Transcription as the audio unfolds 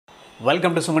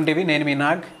Welcome to Suman TV. నేను మీ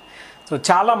Nag. So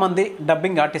చాలామంది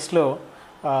dubbing ఆర్టిస్టులు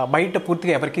బయట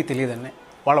పూర్తిగా ఎవరికీ తెలియదండి.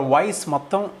 వాళ్ళ వాయిస్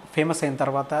మొత్తం ఫేమస్ అయిన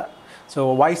తర్వాత సో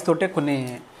వాయిస్ తోటే కొన్ని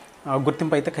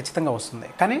గుర్తింపు అయితే ఖచ్చితంగా వస్తుంది.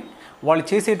 కానీ వాళ్ళు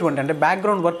చేసేటువంటి అంటే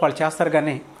బ్యాక్గ్రౌండ్ వర్క్ వాళ్ళు చేస్తారు,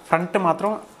 కానీ ఫ్రంట్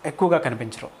మాత్రం ఎక్కువగా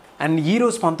కనిపించరు. అండ్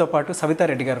ఈరోజు మనతో పాటు సవితా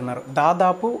రెడ్డి గారు ఉన్నారు.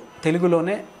 దాదాపు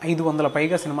తెలుగులోనే 500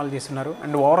 పైగా సినిమాలు చేస్తున్నారు.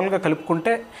 అండ్ ఓవరాల్గా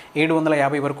కలుపుకుంటే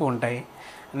 750 వరకు ఉంటాయి.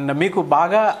 అండ్ మీకు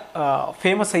బాగా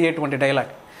ఫేమస్ అయ్యేటువంటి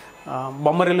డైలాగ్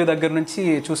బొమ్మరిల్లు దగ్గర నుంచి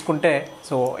చూసుకుంటే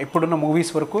సో ఇప్పుడున్న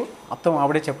మూవీస్ వరకు మొత్తం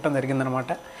ఆవిడే చెప్పడం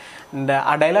జరిగిందనమాట. అండ్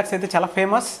ఆ డైలాగ్స్ అయితే చాలా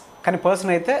ఫేమస్, కానీ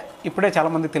పర్సన్ అయితే ఇప్పుడే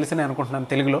చాలామందికి తెలిసినే అనుకుంటున్నాను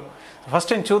తెలుగులో.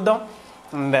 ఫస్ట్ టైం చూద్దాం.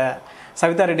 అండ్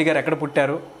సవితా రెడ్డి గారు ఎక్కడ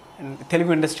పుట్టారు,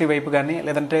 తెలుగు ఇండస్ట్రీ వైపు కానీ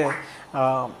లేదంటే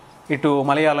ఇటు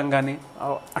మలయాళం కానీ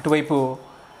అటువైపు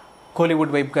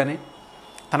కోలీవుడ్ వైపు కానీ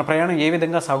తన ప్రయాణం ఏ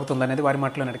విధంగా సాగుతుంది అనేది వారి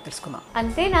మాటలో అడిగి తెలుసుకుందాం.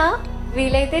 అంతేనా?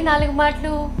 వీలైతే 4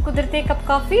 మాటలు, కుదిరితే కప్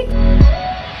కాఫీ.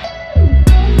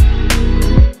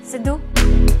 సిద్ధు,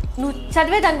 నువ్వు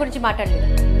చదివే దాని గురించి మాట్లాడలేదు,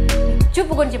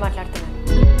 చూపు గురించి మాట్లాడుతున్నాను.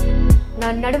 నా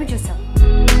నడుము చూసావు,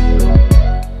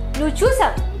 నువ్వు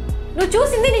చూసావు, నువ్వు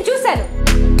చూసింది నేను చూశాను.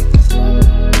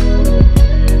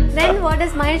 దెన్ వాట్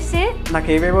డస్ మహేష్ సే? నాకు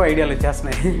ఏవేవో ఐడియాలు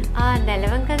వచ్చేస్తున్నాయి. ఆ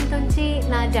నెలవంకంతోంచి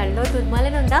నా జల్లో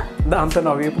తుర్మాలని ఉందా, దాంతో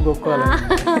నా వైపు గొక్కోవాలి.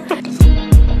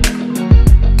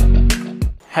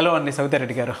 హలో అండి సవితా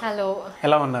రెడ్డి గారు. హలో,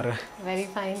 ఎలా ఉన్నారు? Very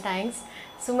fine, thanks.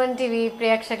 Suman TV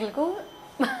ప్రేక్షకులకు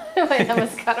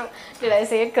నమస్కారం. Did I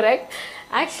say it correct?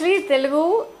 Actually Telugu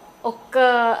ఒక్క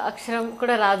అక్షరం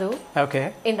కూడా రాదు ఓకే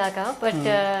ఇందాక, but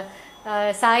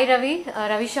Sai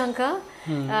Ravishankar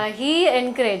he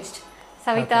encouraged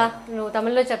Savitha, నువ్వు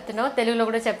తమిళ్లో చెప్తున్నావు, తెలుగులో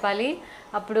కూడా చెప్పాలి,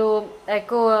 అప్పుడు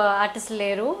ఎక్కువ ఆర్టిస్టులు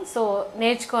లేరు, సో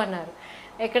నేర్చుకో అన్నారు.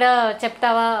 ఎక్కడ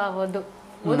చెప్తావా? వద్దు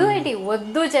వద్దు ఏంటి,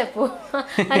 వద్దు చెప్పు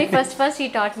అని first he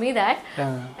taught me that.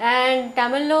 And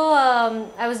తమిళ్లో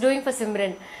I was doing for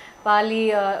Simran పాలి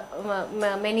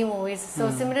మెనీ మూవీస్. సో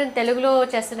సిమ్రన్ తెలుగులో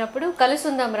చేస్తున్నప్పుడు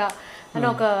కలుసుందాం రా అని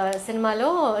ఒక సినిమాలో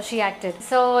she acted.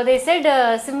 So they said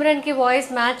సిమ్రన్కి voice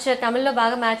match తమిళ్లో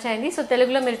బాగా మ్యాచ్ అయింది, సో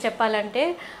తెలుగులో మీరు చెప్పాలంటే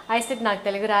ఐ సెడ్ నాకు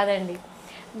తెలుగు రాదండి.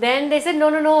 Then they said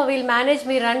no wheel manage,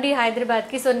 మీరు రండి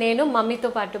హైదరాబాద్కి. సో నేను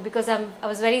మమ్మీతో పాటు, because I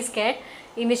was very scared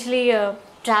initially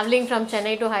travelling from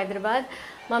Chennai to Hyderabad.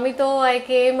 మమ్మీతో ఐ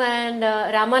కేమ్ అండ్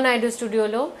రామానాయుడు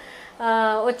స్టూడియోలో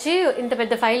వచ్చి ఇంత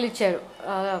పెద్ద ఫైల్ ఇచ్చారు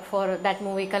for that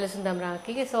movie కలుసుందాం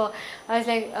Rocky. So I was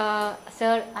like,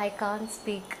 sir I can't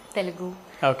speak Telugu,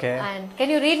 and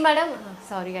can you read madam?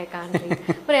 Sorry I can't read.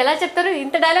 మరి ఎలా చెప్తారు,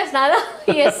 ఇంత డైలాగ్స్ నాదా?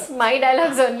 Yes, my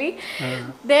dialogues only.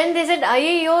 Then they said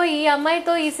అయ్యో ఈ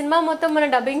అమ్మాయితో ఈ సినిమా మొత్తం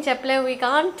మనం డబ్బింగ్ చెప్పలేము, we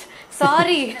can't,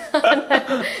 sorry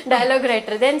dialogue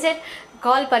writer. Then said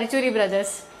call పరిచూరి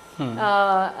brothers,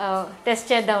 test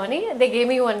చేద్దామని. They gave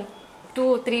me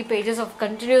 1-2-3 pages of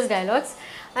continuous dialogues,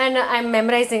 and I'm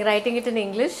memorizing, writing it in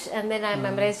English, and then I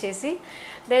memorize chesi.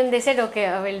 Then they said okay,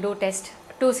 I will do test.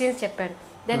 2 scenes cheppan.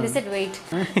 Then they said wait.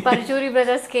 Parichuri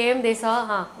brothers came, they saw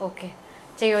okay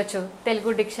cheyochu,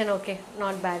 Telugu diction okay,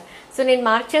 not bad. So నేను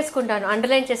mark చేసుకుంటాను,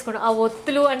 underline చేసుకుంటాను. ఆ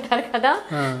ఒత్తులు అంటారు కదా,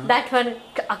 that one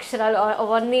అక్షరాలు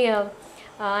అవన్నీ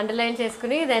underline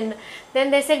చేసుకుని then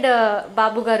they said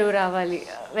బాబు గారు రావాలి,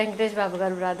 వెంకటేష్ బాబు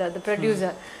గారు రాదా, the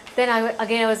producer. Then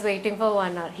I was waiting for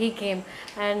 1 hour. He came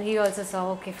and he also saw,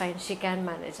 okay fine, she can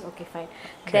manage, okay fine.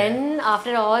 Okay. Then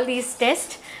after all these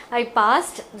tests I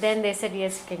passed. Then they said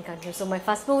yes, you can continue. So my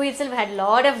first movie itself had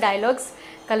lot of dialogues.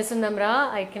 Kalusundam Ra,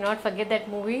 I cannot forget that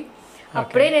movie.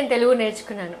 Appude nen Telugu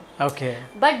నేర్చుకున్నాను. Okay.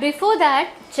 But before that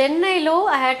చెన్నైలో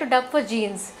I had to dub for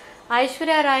Jeans.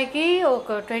 Aishwarya రాయ్కి ఒక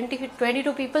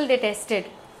 22 people they tested.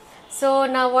 So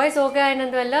నా voice okay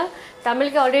అయినందువల్ల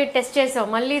తమిళ్కి already test చేసాం,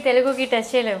 మళ్ళీ తెలుగుకి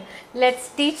test చేయలేము, let's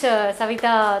teach Savitha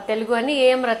Telugu అని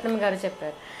AM రత్నం గారు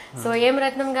చెప్పారు. సో ఏఎం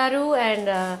రత్నం గారు and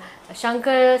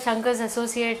Shankar's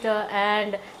associate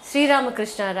and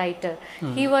Sri Ramakrishna writer,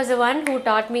 he was the one who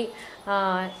taught me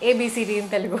ABCD in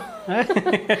Telugu.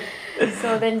 So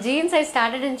then Jeans I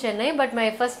started in Chennai, but my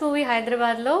first movie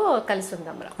Hyderabad lo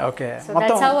Kalusundam Ra. Okay. So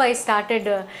that's how I started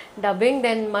dubbing.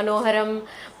 Then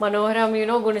Manoharam, you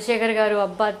know, Gunashekar garu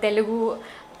abba Telugu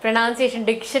pronunciation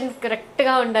diction correct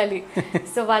ga undali.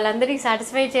 So వాళ్ళందరికీ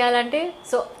satisfy చేయాలంటే,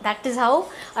 so that is how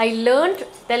I learned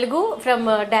Telugu from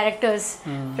directors,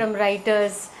 from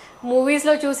writers, movies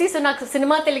లో చూసి. So నాకు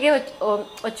cinema తెలుగే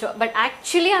వచ్చు, but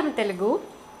actually I'm Telugu.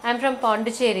 I'm from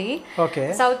Pondicherry. Okay.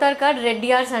 South Arcad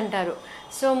Reddyars antaru.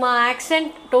 So my accent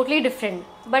totally different.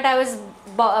 But I was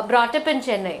brought up in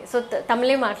Chennai. So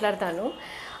Tamil మాట్లాడతాను.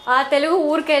 ఆ తెలుగు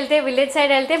ఊరికి వెళ్తే village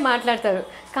side వెళ్తే మాట్లాడతారు,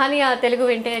 కానీ ఆ తెలుగు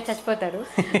వింటే చచ్చిపోతారు.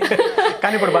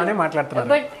 కానీ ఇప్పుడు బాగానే మాట్లాడుతున్నారు.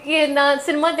 బట్ నా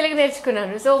సినిమా తెలుగు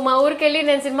నేర్చుకున్నాను. సో మా ఊరికి వెళ్ళి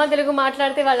నేను సినిమా తెలుగు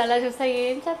మాట్లాడితే వాళ్ళు అలా చూస్తారు,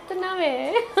 ఏం చెప్తున్నావే,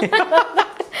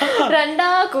 రండా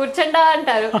కూర్చండా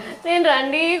అంటారు, నేను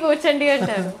రండి కూర్చోండి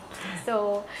అంటాను. So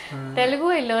Telugu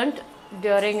I learned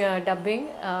during dubbing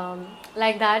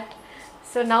like that.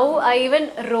 So now I even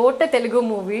wrote a Telugu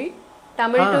movie,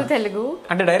 Tamil to Telugu,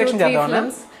 అంటే డైరెక్షన్ చేద్దామా?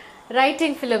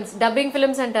 రైటింగ్ ఫిల్మ్స్, డబ్బింగ్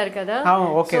ఫిల్మ్స్ అంటారు కదా,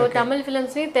 సో తమిళ్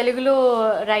ఫిల్మ్స్ ని తెలుగులో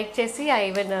రైట్ చేసి I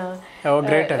even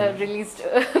released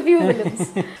few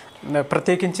films.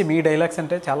 ప్రత్యేకించి మీ డైలాగ్స్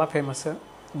అంటే చాలా ఫేమస్.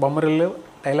 బొమ్మరిల్లు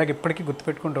డైలాగ్ ఇప్పటికీ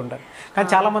గుర్తుపెట్టుకుంటూ ఉంటారు. కానీ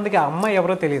చాలా మందికి ఆ అమ్మాయి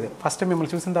ఎవరో తెలియదు, ఫస్ట్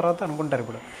మిమ్మల్ని చూసిన తర్వాత అనుకుంటారు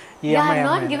ఇప్పుడు ఈ అమ్మాయి.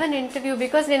 నాట్ గివెన్ ఇంటర్వ్యూ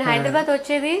బికాస్ నేను హైదరాబాద్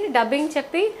వచ్చేది డబ్బింగ్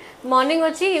చెప్పి మార్నింగ్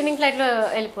వచ్చి ఈవినింగ్ ఫ్లైట్ లో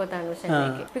వెళ్ళిపోతాను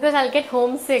చెన్నైకి, because I'll get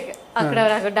home sick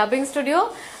అక్కడ dubbing studio,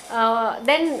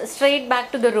 then straight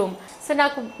back to the room. So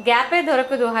నాకు గ్యాపే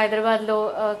దొరకదు హైదరాబాద్లో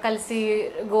కలిసి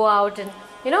go out and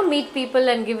meet people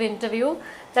and give interview.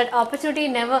 That opportunity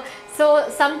never. So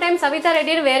sometimes Savitha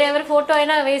Reddy wherever photo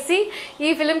aina vesi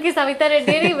ee film ki Savitha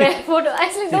Reddy where photo,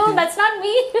 actually no, that's not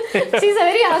me. She's a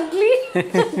very ugly.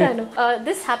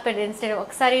 This happened instead.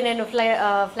 Okkasari nenu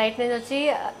flight nunchi vachi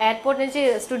airport nunchi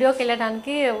studio ki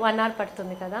ellaniki 1 hour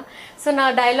padutundi kada. So na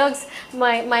dialogues,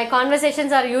 my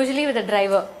conversations are usually with the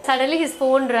driver. Suddenly his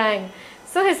phone rang.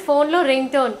 So his phone lo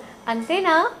ringtone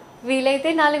antena వీలైతే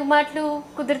 4 మాటలు,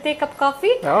 కుదిరితే cup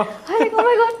coffee. Oh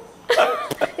my God,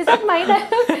 is that my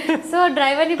dialogue? So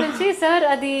డ్రైవర్ని పిలిచి, sir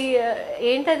అది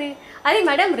ఏంటది? అది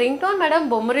madam ring tone madam,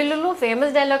 బొమ్మరిల్లులో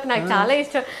famous dialogue, నాకు చాలా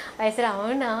ఇష్టం. అయితే సార్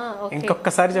అవునా,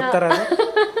 ఇంకొకసారి చెప్తారా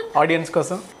ఆడియన్స్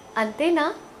కోసం? అంతేనా,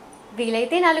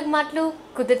 వీలైతే 4 మాటలు,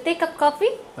 కుదిరితే cup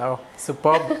coffee.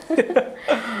 Super.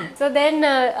 So then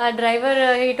ఆ డ్రైవర్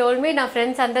హీ టోల్డ్ మీ, నా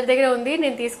ఫ్రెండ్స్ అందరి దగ్గర ఉంది,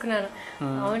 నేను తీసుకున్నాను.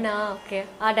 అవునా, ఓకే,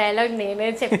 ఆ డైలాగ్ నేనే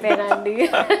చెప్పాను అండి.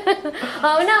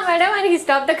 అవునా మేడం అని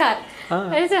స్టాప్ ద కార్.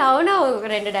 అవునా,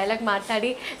 2 డైలాగ్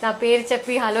మాట్లాడి నా పేరు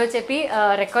చెప్పి హలో చెప్పి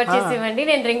రికార్డ్ చేసి ఇవ్వండి,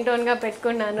 నేను రింగ్ టోన్ గా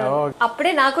పెట్టుకున్నాను.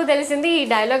 అప్పుడే నాకు తెలిసింది ఈ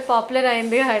డైలాగ్ పాపులర్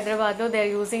అయింది హైదరాబాద్ లో, they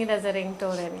are using it as a ring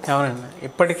tone అని. అవునండి,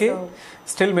 ఇప్పటికీ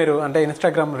స్టిల్ మీరు అంటే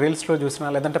ఇన్స్టాగ్రామ్ రీల్స్లో చూసినా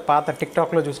లేదంటే పాత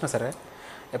టిక్టాక్లో చూసినా సరే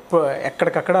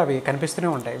ఎక్కడికక్కడ అవి కనిపిస్తూనే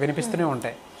ఉంటాయి, వినిపిస్తూనే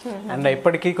ఉంటాయి. అండ్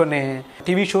ఇప్పటికీ కొన్ని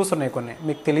టీవీ షోస్ ఉన్నాయి, కొన్ని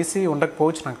మీకు తెలిసి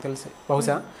ఉండకపోవచ్చు, నాకు తెలిసి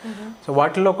బహుశా. సో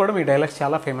వాటిల్లో కూడా మీ డైలాగ్స్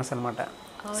చాలా ఫేమస్ అనమాట.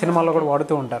 సినిమాల్లో కూడా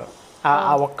వాడుతూ ఉంటారు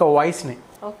ఆ ఒక్క వాయిస్ని,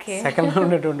 సెకండ్లో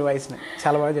ఉండేటువంటి వాయిస్ని.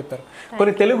 చాలా బాగా చెప్పారు.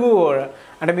 కొన్ని తెలుగు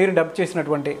అంటే మీరు డబ్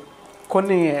చేసినటువంటి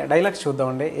కొన్ని డైలాగ్స్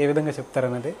చూద్దామండి, ఏ విధంగా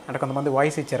చెప్తారనేది. అంటే కొంతమంది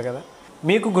వాయిస్ ఇచ్చారు కదా,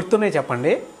 మీకు గుర్తున్నాయి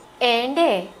చెప్పండి.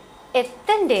 ఏండే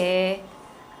ఎత్తండి,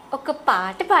 ఒక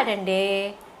పాట పాడండి,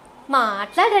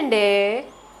 మాట్లాడండి.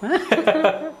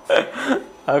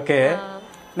 Okay,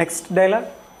 next dialogue.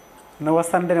 నువ్వు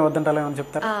వస్తానంటే నేను వద్దంటాను అని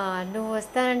చెప్తాను. నువ్వు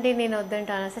వస్తానంటే నేను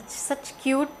వద్దంటాను. Such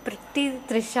cute pretty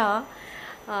Trisha.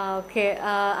 Okay,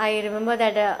 I remember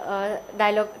that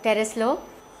dialogue టెరెస్లో.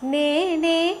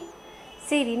 నేనే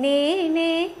సిరి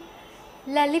నేనే,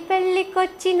 లలి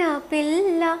పెళ్ళికొచ్చిన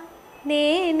పిల్ల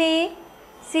నేనే,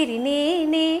 సిరి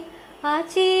నేనే, ఆ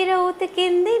చీర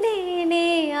ఉతికింది నేనే,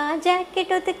 ఆ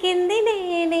జాకెట్ ఉతికింది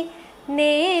నేనే,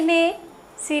 నేనే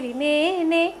సిరి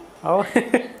నేనే.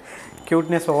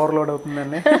 క్యూట్నెస్ ఓవర్లోడ్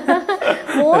అవుతుందండి.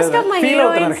 Most of my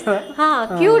heroines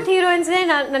cute heroines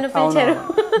నన్ను పిలిచారు.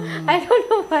 I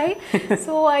don't know why.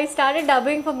 So I started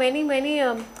dubbing for many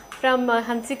from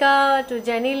Hansika to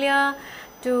Genelia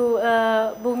to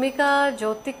భూమిక,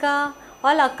 జ్యోతిక,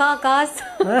 వాళ్ళు అక్కాస్,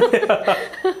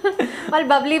 వాళ్ళు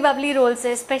బబ్లీ రోల్స్.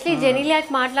 ఎస్పెషలీ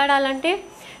జెనీలియాకి మాట్లాడాలంటే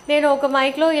నేను ఒక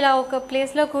మైక్లో ఇలా ఒక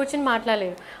ప్లేస్లో కూర్చొని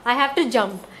మాట్లాడలేను. I have to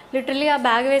jump, literally ఆ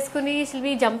బ్యాగ్ వేసుకుని షిల్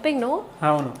బి జంపింగ్. నో,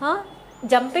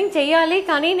 జంపింగ్ చెయ్యాలి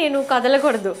కానీ నేను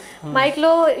కదలకూడదు.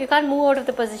 మైక్లో you can't move out of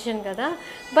the position కదా,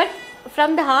 but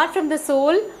from the heart, from the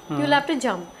soul you have to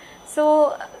jump. So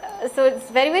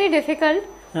it's very difficult.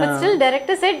 But still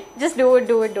director said just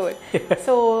do it.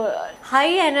 So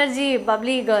high energy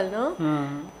bubbly girl, no?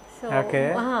 So okay.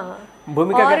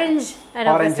 Bhumika orange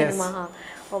cinema.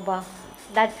 Oba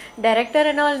that director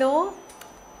and all, no,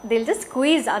 they'll just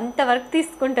squeeze anta work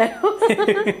తీసుకుంటారు.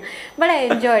 But I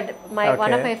enjoyed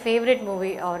one of my favorite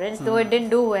movie, Orange, though it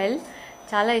didn't do well.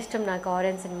 చాలా ఇష్టం నాకు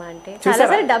orange cinema అంటే.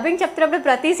 చాలాసార్లు dubbing చెప్తున్నప్పుడు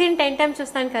ప్రతి scene 10 times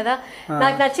చూస్తాను కదా,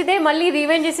 నాకు నచ్చితే మళ్ళీ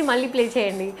రీవైండ్ చేసి మళ్ళీ ప్లే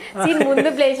చేయండి, సీన్ ముందు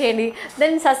ప్లే చేయండి,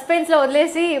 దెన్ సస్పెన్స్లో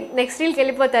వదిలేసి నెక్స్ట్ రీల్కి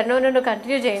వెళ్ళిపోతారు. నో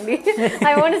కంటిన్యూ చేయండి,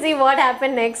 I want see what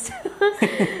happen next.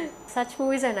 Such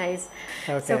movies are nice.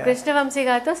 So Krishna Vamsi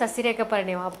గారితో ససిరేఖ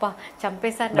పరిణయం అబ్బా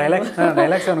చంపేశారు.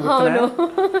 అవును,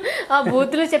 ఆ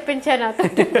బూతులు చెప్పించాను నాతో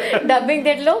డబ్బింగ్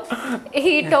డేట్లో.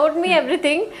 He told me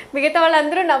everything. మిగతా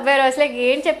వాళ్ళందరూ నవ్వారు. అసలు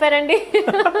ఏం చెప్పారండి,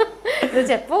 నువ్వు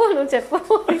చెప్పు.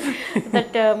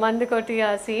 దట్ మందు కొట్టి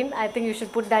ఆ scene, I think you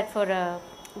should put that for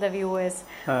the viewers.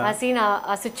 ఆ సీన్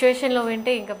ఆ సిచ్యువేషన్ లో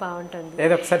వింటే ఇంకా బాగుంటుంది.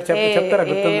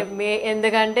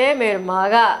 ఎందుకంటే మీరు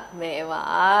మగా, మేము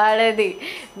ఆడది,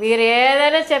 మీరు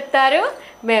ఏదైనా చెప్తారు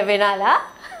మేము వినాలా?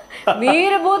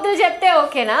 మీరు బూతులు చెప్తే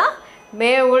ఓకేనా,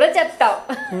 మేము కూడా చెప్తాం,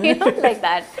 like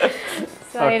that.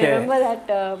 So I remember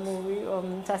that movie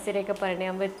Sasirekha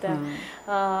Parinayam with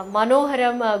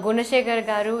మనోహరం. గుణశేఖర్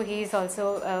గారు, he is also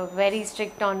very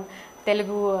strict on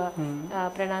Telugu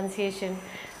pronunciation.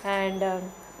 And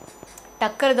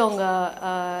టక్కర్ దొంగ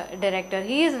డైరెక్టర్,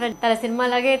 హీ ఈస్ తన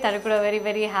సినిమాలాగే తను కూడా వెరీ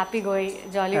వెరీ హ్యాపీ గోయింగ్,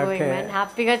 జాలీ గోయింగ్ మ్యాన్.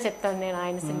 హ్యాపీగా చెప్తాను నేను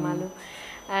ఆయన సినిమాలు.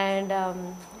 అండ్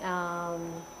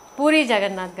పూరి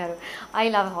జగన్నాథ్ గారు, I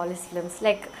love all his films.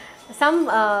 Like some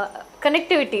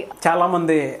connectivity.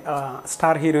 చాలామంది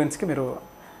స్టార్ హీరోయిన్స్కి మీరు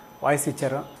వాయిస్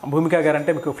ఇచ్చారు. భూమిక గారు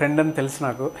అంటే మీకు ఫ్రెండ్ అని తెలుసు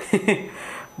నాకు.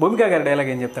 భూమిక గారు డైలాగ్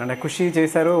ఏం చెప్తారంటే, ఖుషి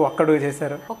చేశారు, ఒక్కడు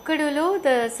చేశారు. ఒక్కడులో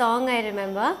ద సాంగ్ ఐ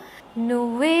రిమెంబర్,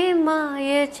 నువ్వే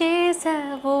మాయ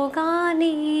చేసావో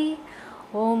గాని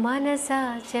ఓ మనసా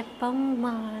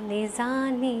చెప్పమ్మా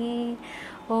నిజాని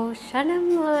ఓ క్షణం.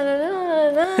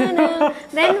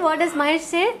 దెన్ వాట్ డస్ మహేష్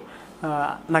సే?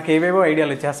 నాకు ఏవేవో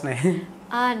ఐడియాలు వచ్చేస్తున్నాయి.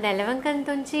 ఆ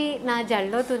నెలవంకంతుంచి నా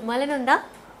జల్లో తుర్మాలని ఉందా,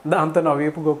 దాంతో నా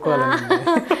వైపు గొక్కోవాలని.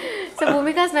 So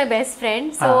Bhumika is my best friend.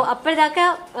 So అప్పటిదాకా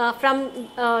ఫ్రమ్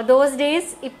దోస్ డేస్,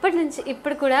 ఇప్పటి నుంచి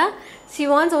ఇప్పుడు కూడా she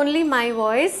wants only my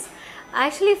voice.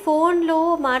 Actually ఫోన్లో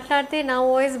మాట్లాడితే నా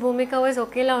వాయిస్ భూమిక వాయిస్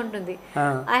ఒకేలా ఉంటుంది.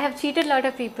 I have cheated lot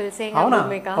of people saying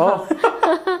Bhumika.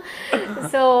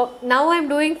 So now I'm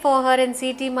doing for her and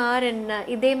city మార్ అండ్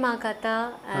ఇదే మా కథ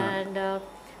and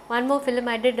one more film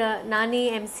I did, Nani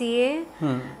MCA.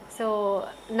 So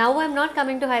now I'm not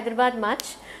coming to Hyderabad much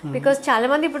because చాలా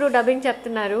మంది ఇప్పుడు dubbing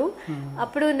చెప్తున్నారు.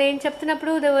 అప్పుడు నేను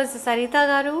చెప్తున్నప్పుడు there was Savitha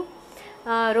గారు,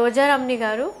 రోజా రమణి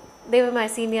గారు, they were my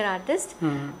senior artist.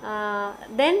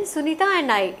 Then Sunita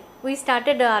and I, we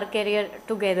started our career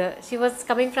together. She was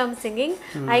coming from singing,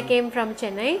 I came from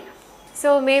Chennai. So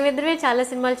మేమిద్దరే చాలా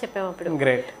సినిమాలు చెప్పాము అప్పుడు.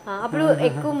 గ్రేట్. అప్పుడు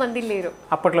ఎక్కువ మంది లేరు.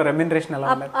 అప్పట్లో రెమ్యునరేషన్ ఎలా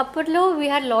ఉండేది? అప్పట్లో we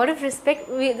had lot of respect.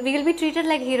 We will be treated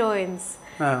like heroines.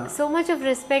 So much of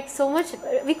respect, so much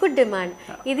we could demand.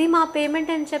 ఇది మా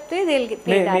పేమెంట్ అని చెప్తే they will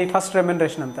pay that. Me first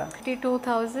remuneration ఎంత?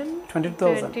 22,000.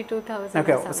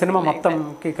 ఓకే. సినిమా మొత్తం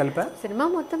కి కలిపా? సినిమా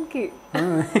మొత్తం కి.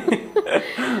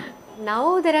 Now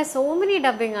there are so many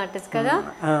dubbing artists kada,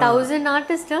 1,000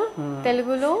 artists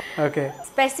Telugulo. Okay.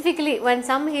 Specifically when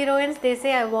some heroines they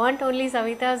say I want only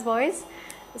Savitha's voice,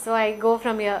 so I go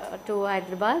from here to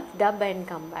Hyderabad, dub and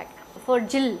come back. For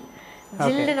Jill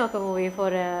in a movie for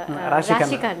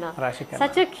Rashi Khanna.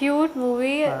 Such a cute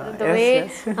movie. The way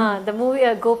the movie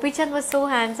Gopi Chand was so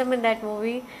handsome in that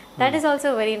movie. That is also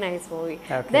a very nice movie.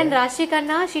 Okay. Then Rashi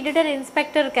Khanna, she did an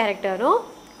inspector character, no?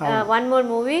 One more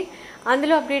movie.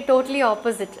 అందులో అప్పుడు totally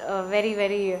opposite, very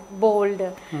very bold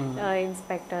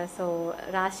inspector. So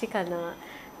రాశి Khanna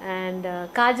and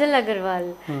Kajal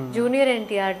Agarwal, junior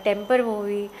NTR, temper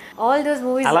movie, all those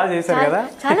movies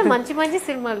చాలా మంచి మంచి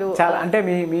సినిమాలు. అంటే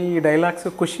మీ dialogues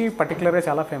ఖుషి particular గా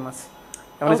చాలా ఫేమస్.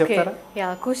 యా,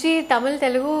 ఖుషి తమిళ్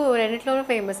తెలుగు రెండిట్లోనూ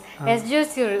famous.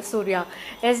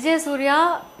 SJ Surya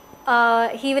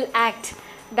he will act.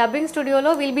 Dubbing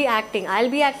స్టూడియోలో will be acting, I'll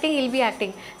be acting, will be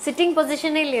acting. Sitting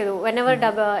పొజిషనే లేదు. When ever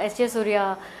SJ Surya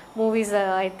movies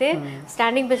అయితే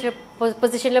స్టాండింగ్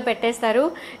పొజిషన్లో పెట్టేస్తారు.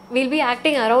 Will be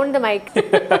acting around the mic,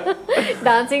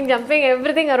 dancing, jumping,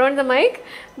 everything around the mic.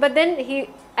 But then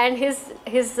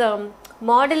his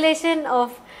modulation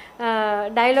of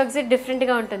dialogues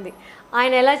డిఫరెంట్గా ఉంటుంది.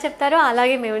 ఆయన ఎలా చెప్తారో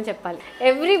అలాగే మేము చెప్పాలి.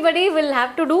 Everybody will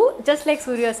have to do just like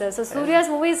Surya sir. So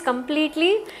Surya's movie is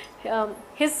completely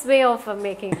his way of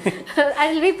making and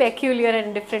will be peculiar and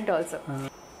different also.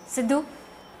 Siddhu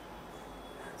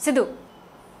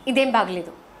ఇదేం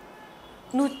బాగలేదు,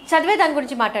 నువ్వు చదివే దాని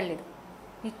గురించి మాట్లాడలేదు,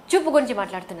 నీ చూపు గురించి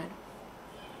మాట్లాడుతున్నాను.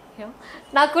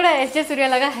 నాకు కూడా ఎస్జే సూర్య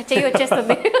లాగా చెయ్యి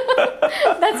వచ్చేస్తుంది.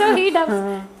 That's how he does.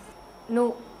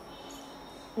 నువ్వు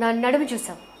నా నడుము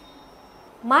చూసావు,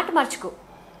 మాట మార్చుకో.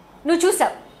 నువ్వు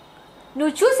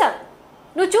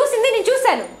చూసింది నేను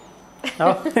చూశాను.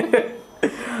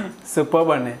 సూపర్బ్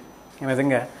అండి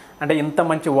నిజంగా. అంటే ఇంత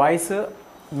మంచి వాయిస్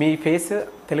మీ ఫేస్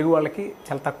తెలుగు వాళ్ళకి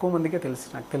చాలా తక్కువ మందికే తెలుసు,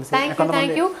 నాకు తెలిసి.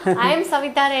 Thank you. I'm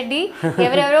Savitha Reddy.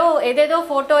 ఎవరెవరో ఏదేదో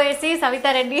ఫోటో వేసి సవితా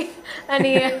రెడ్డి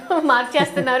అని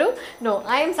మార్చేస్తున్నారు. No,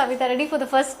 I'm Savitha Reddy. For the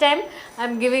first time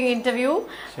I'm giving interview.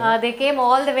 They came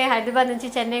all the way Hyderabad నుంచి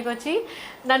చెన్నైకి వచ్చి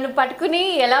నన్ను పట్టుకుని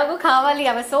ఎలాగో కావాలి.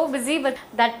 I was so busy, but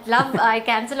that love I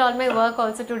cancel all my work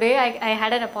also today. I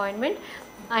had an appointment.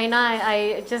 అయినా I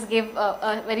just give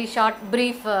very short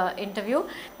brief interview,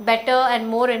 better and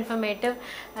more informative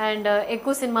and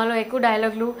ఎక్కువ సినిమాలో ఎక్కువ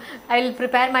డైలాగులు. I will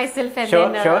prepare my self and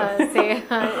say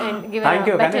and give thank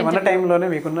you. కానీ మన టైంలోనే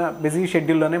మీకున్న busy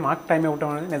షెడ్యూల్లోనే మాకు టైం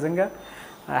ఇవ్వటం అనేది నిజంగా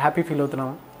హ్యాపీ ఫీల్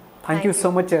అవుతున్నాము. Thank you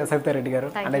so much Savitha Reddy గారు,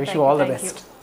 and I wish you all the best.